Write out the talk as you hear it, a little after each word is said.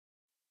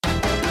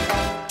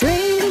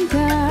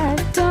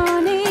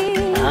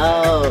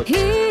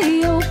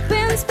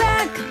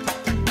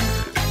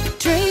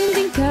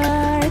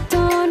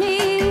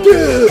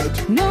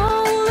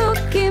no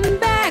looking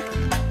back.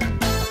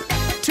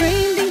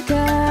 Trading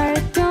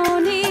card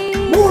Tony.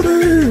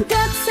 Morning!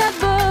 That's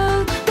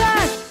about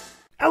that.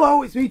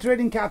 Hello, it's me,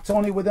 Trading Card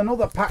Tony, with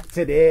another pack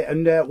today,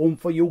 and one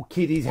for you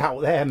kiddies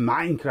out there.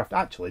 Minecraft,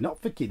 actually,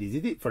 not for kiddies,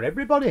 is it? For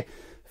everybody,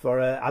 for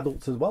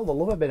adults as well. They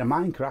love a bit of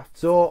Minecraft.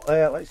 So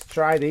let's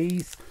try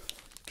these.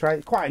 Try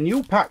quite a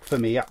new pack for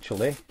me,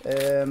 actually.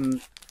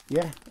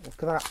 Yeah,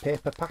 look at that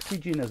paper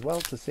packaging as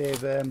well to save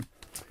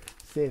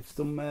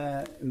some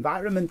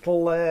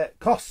environmental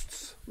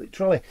costs,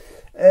 literally.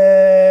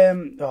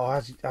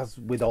 As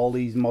with all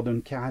these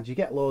modern cards, you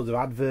get loads of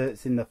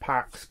adverts in the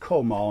packs.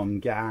 Come on,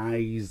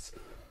 guys.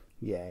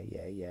 Yeah.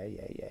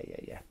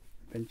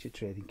 Adventure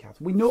trading cards.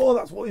 We know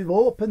that's what we've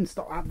opened.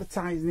 Stop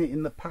advertising it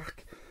in the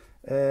pack.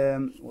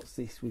 What's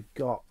this we've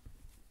got?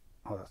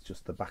 Oh, that's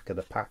just the back of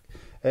the pack.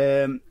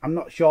 I'm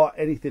not sure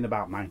anything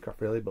about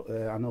Minecraft really, but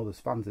I know there's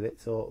fans of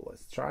it, so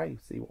let's try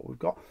see what we've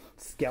got.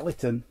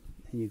 Skeleton.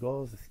 Here you go,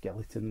 there's a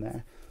skeleton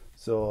there.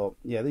 So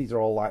yeah, these are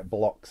all like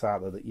blocks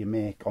out there that you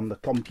make on the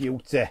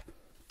computer.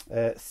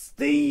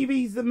 Steve,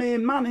 he's the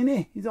main man, isn't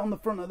he? He's on the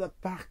front of the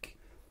pack.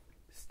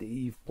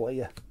 Steve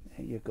player.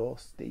 There you go,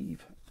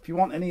 Steve. If you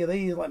want any of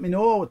these, let me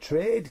know.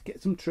 Trade,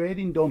 get some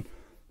trading done.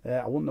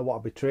 I wouldn't know what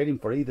I'd be trading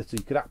for either, so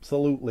you could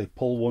absolutely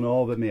pull one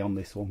over me on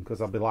this one, because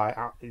I'd be like,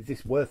 is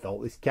this worth all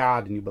this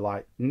card? And you'd be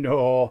like,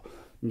 no.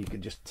 And you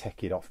could just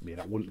take it off me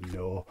and I wouldn't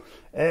know.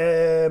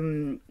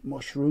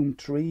 Mushroom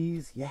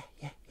trees. Yeah.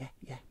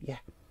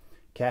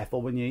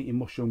 Careful when you're eating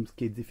mushrooms,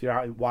 kids, if you're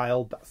out in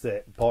wild. That's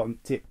it.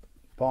 Important tip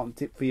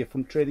for you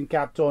from Trading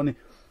Card Tony.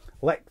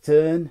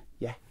 Lectern.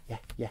 Yeah.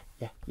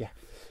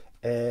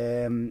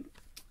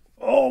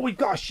 Oh, we've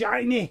got a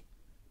shiny.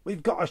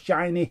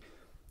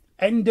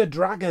 Ender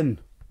Dragon.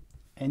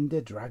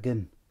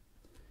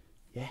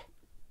 Yeah.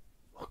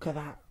 Look at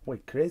that.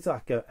 Wait, crazy,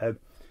 like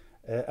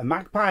a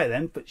magpie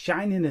then, but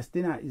shininess,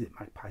 didn't I? Is it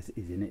magpies? It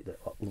is, isn't it? That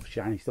love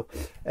shiny stuff.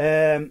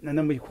 And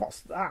then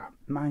what's that?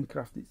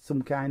 Minecraft, it's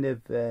some kind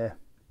of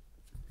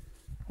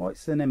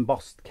it's an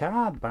embossed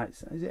card, but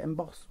is it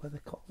embossed? What do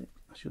they call it?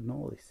 I should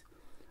know this.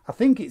 I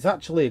think it's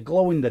actually a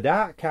glow in the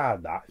dark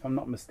card, that, if I'm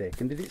not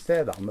mistaken. Did it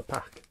say that on the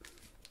pack?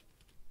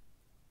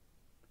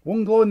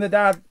 One glow in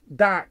the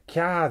dark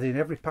card in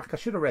every pack. I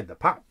should have read the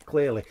pack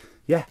clearly.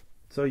 Yeah,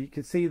 so you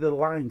can see the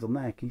lines on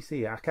there. Can you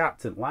see it? I can't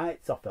turn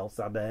lights off, else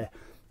I'd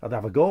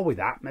have a go with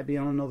that. Maybe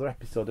on another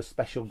episode, a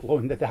special glow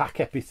in the dark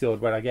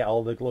episode where I get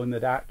all the glow in the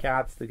dark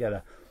cards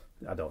together.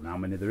 I don't know how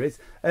many there is.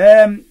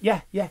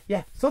 Yeah.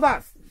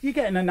 So you're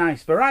getting a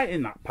nice variety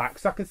in that pack.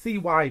 So I can see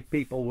why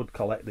people would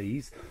collect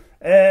these.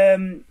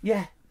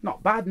 Yeah.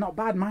 Not bad,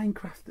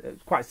 Minecraft.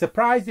 It's quite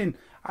surprising.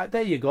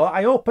 There you go.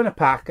 I open a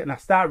pack and I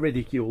start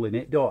ridiculing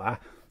it, don't I?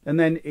 And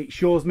then it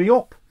shows me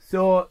up.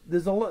 So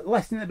there's a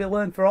lesson to be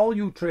learned for all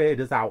you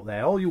traders out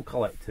there, all you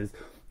collectors.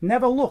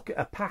 Never look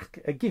at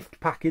a gift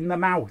pack in the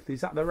mouth.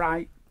 Is that the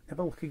right?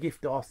 Never look a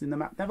gift horse in the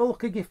mouth. Never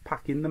look a gift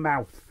pack in the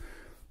mouth.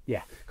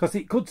 Yeah, because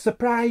it could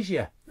surprise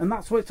you. And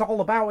that's what it's all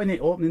about, isn't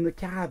it? Opening the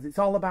cards. It's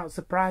all about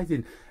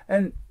surprising.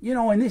 And, you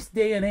know, in this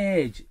day and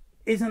age,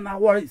 isn't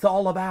that what it's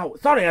all about?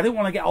 Sorry, I didn't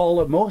want to get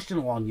all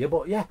emotional on you,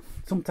 but yeah,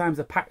 sometimes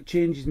a pack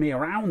changes me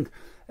around.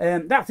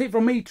 That's it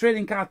from me,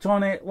 Trading Card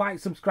Tony. Like,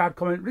 subscribe,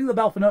 comment, ring the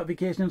bell for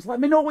notifications. Let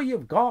me know what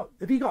you've got.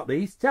 If you got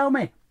these, tell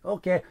me.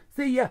 Okay,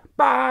 see ya.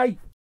 Bye.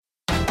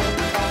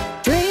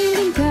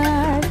 Trading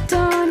card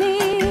Tony.